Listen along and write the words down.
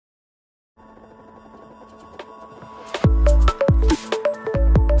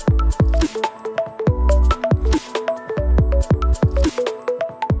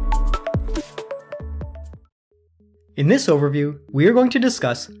this overview, we are going to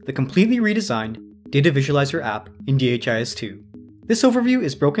discuss the completely redesigned Data Visualizer app in DHIS 2. This overview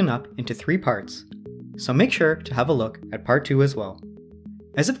is broken up into 3 parts, so make sure to have a look at part 2 as well.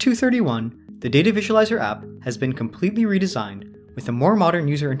 As of 2.31, the Data Visualizer app has been completely redesigned with a more modern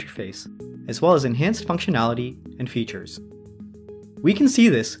user interface, as well as enhanced functionality and features. We can see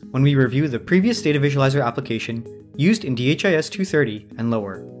this when we review the previous Data Visualizer application used in DHIS 2.30 and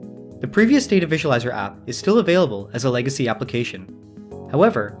lower. The previous Data Visualizer app is still available as a legacy application.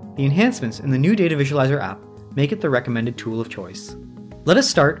 However, the enhancements in the new Data Visualizer app make it the recommended tool of choice. Let us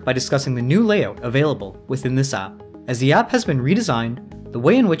start by discussing the new layout available within this app. As the app has been redesigned, the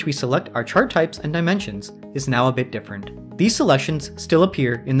way in which we select our chart types and dimensions is now a bit different. These selections still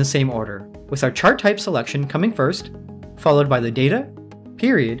appear in the same order, with our chart type selection coming first, followed by the data,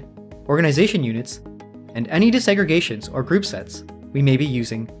 period, organization units, and any disaggregations or group sets we may be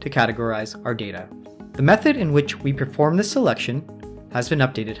using to categorize our data. The method in which we perform this selection has been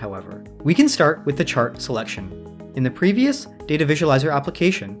updated, however. We can start with the chart selection. In the previous Data Visualizer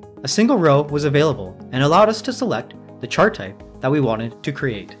application, a single row was available and allowed us to select the chart type that we wanted to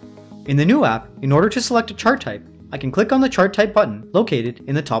create. In the new app, in order to select a chart type, I can click on the chart type button located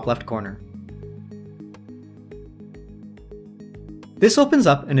in the top left corner. This opens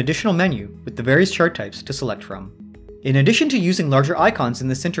up an additional menu with the various chart types to select from. In addition to using larger icons in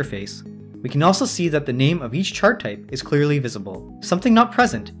this interface, we can also see that the name of each chart type is clearly visible, something not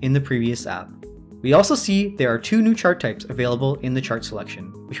present in the previous app. We also see there are 2 new chart types available in the chart selection,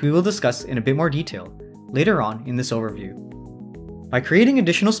 which we will discuss in a bit more detail later on in this overview. By creating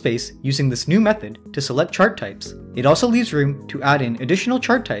additional space using this new method to select chart types, it also leaves room to add in additional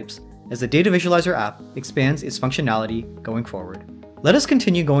chart types as the Data Visualizer app expands its functionality going forward. Let us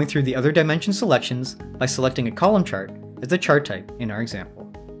continue going through the other dimension selections by selecting a column chart as the chart type in our example.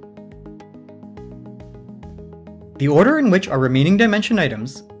 The order in which our remaining dimension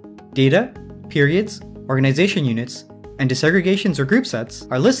items, data, periods, organization units, and disaggregations or group sets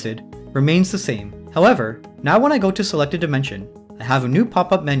are listed remains the same. However, now when I go to select a dimension, I have a new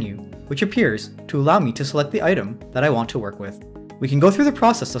pop-up menu which appears to allow me to select the item that I want to work with. We can go through the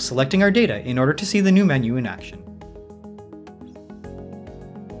process of selecting our data in order to see the new menu in action.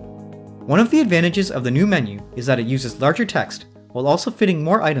 One of the advantages of the new menu is that it uses larger text while also fitting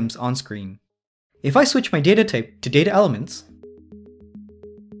more items on screen. If I switch my data type to data elements,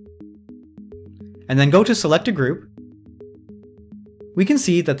 and then go to select a group, we can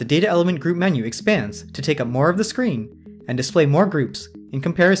see that the data element group menu expands to take up more of the screen and display more groups in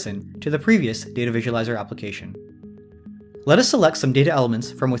comparison to the previous Data Visualizer application. Let us select some data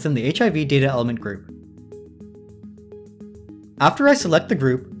elements from within the HIV data element group. After I select the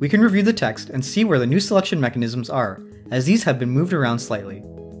group, we can review the text and see where the new selection mechanisms are, as these have been moved around slightly.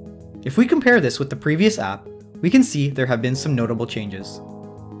 If we compare this with the previous app, we can see there have been some notable changes.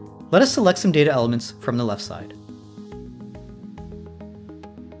 Let us select some data elements from the left side.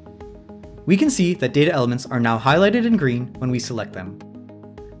 We can see that data elements are now highlighted in green when we select them.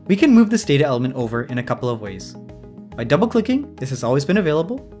 We can move this data element over in a couple of ways. By double-clicking, this has always been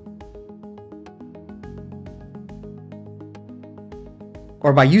available,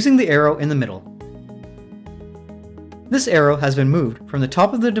 or by using the arrow in the middle. This arrow has been moved from the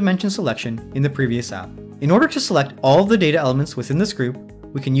top of the dimension selection in the previous app. In order to select all of the data elements within this group,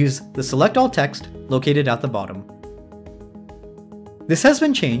 we can use the Select All text located at the bottom. This has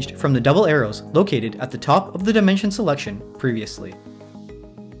been changed from the double arrows located at the top of the dimension selection previously.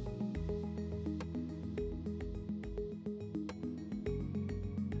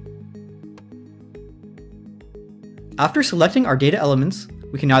 After selecting our data elements,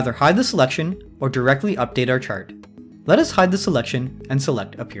 we can either hide the selection or directly update our chart. Let us hide the selection and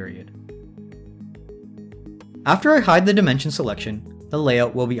select a period. After I hide the dimension selection, the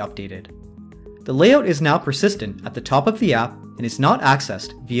layout will be updated. The layout is now persistent at the top of the app and is not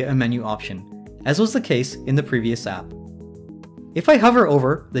accessed via a menu option, as was the case in the previous app. If I hover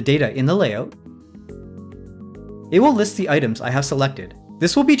over the data in the layout, it will list the items I have selected.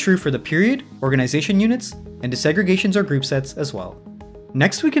 This will be true for the period, organization units, and disaggregations or group sets as well.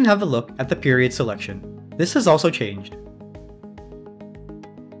 Next, we can have a look at the period selection. This has also changed.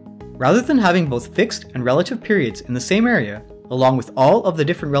 Rather than having both fixed and relative periods in the same area, along with all of the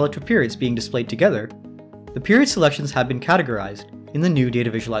different relative periods being displayed together, the period selections have been categorized in the new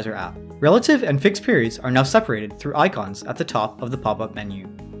Data Visualizer app. Relative and fixed periods are now separated through icons at the top of the pop-up menu,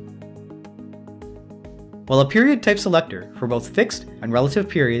 while a period type selector for both fixed and relative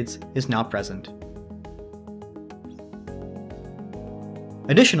periods is now present.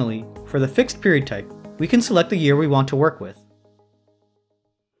 Additionally, for the fixed period type, we can select the year we want to work with.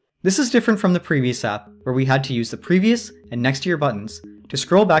 This is different from the previous app where we had to use the previous and next year buttons to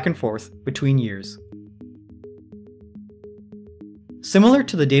scroll back and forth between years. Similar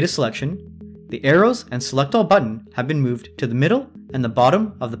to the data selection, the arrows and select all button have been moved to the middle and the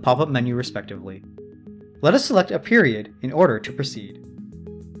bottom of the pop-up menu respectively. Let us select a period in order to proceed.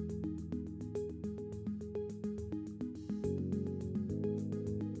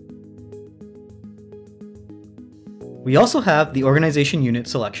 We also have the organization unit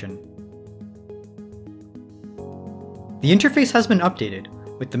selection. The interface has been updated,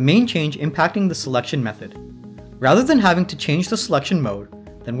 with the main change impacting the selection method. Rather than having to change the selection mode,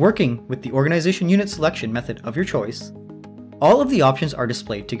 then working with the organization unit selection method of your choice, all of the options are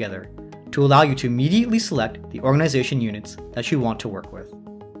displayed together to allow you to immediately select the organization units that you want to work with.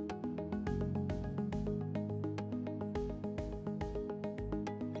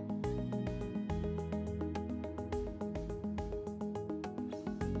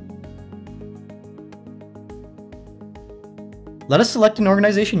 Let us select an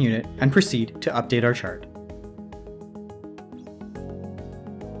organization unit and proceed to update our chart.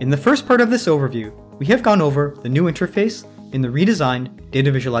 In the first part of this overview, we have gone over the new interface in the redesigned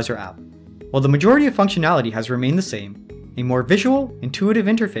Data Visualizer app. While the majority of functionality has remained the same, a more visual, intuitive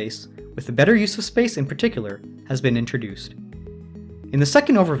interface with a better use of space in particular has been introduced. In the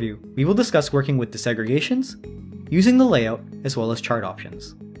second overview, we will discuss working with disaggregations, using the layout, as well as chart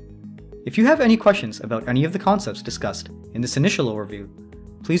options. If you have any questions about any of the concepts discussed in this initial overview,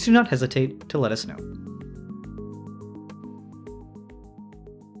 please do not hesitate to let us know.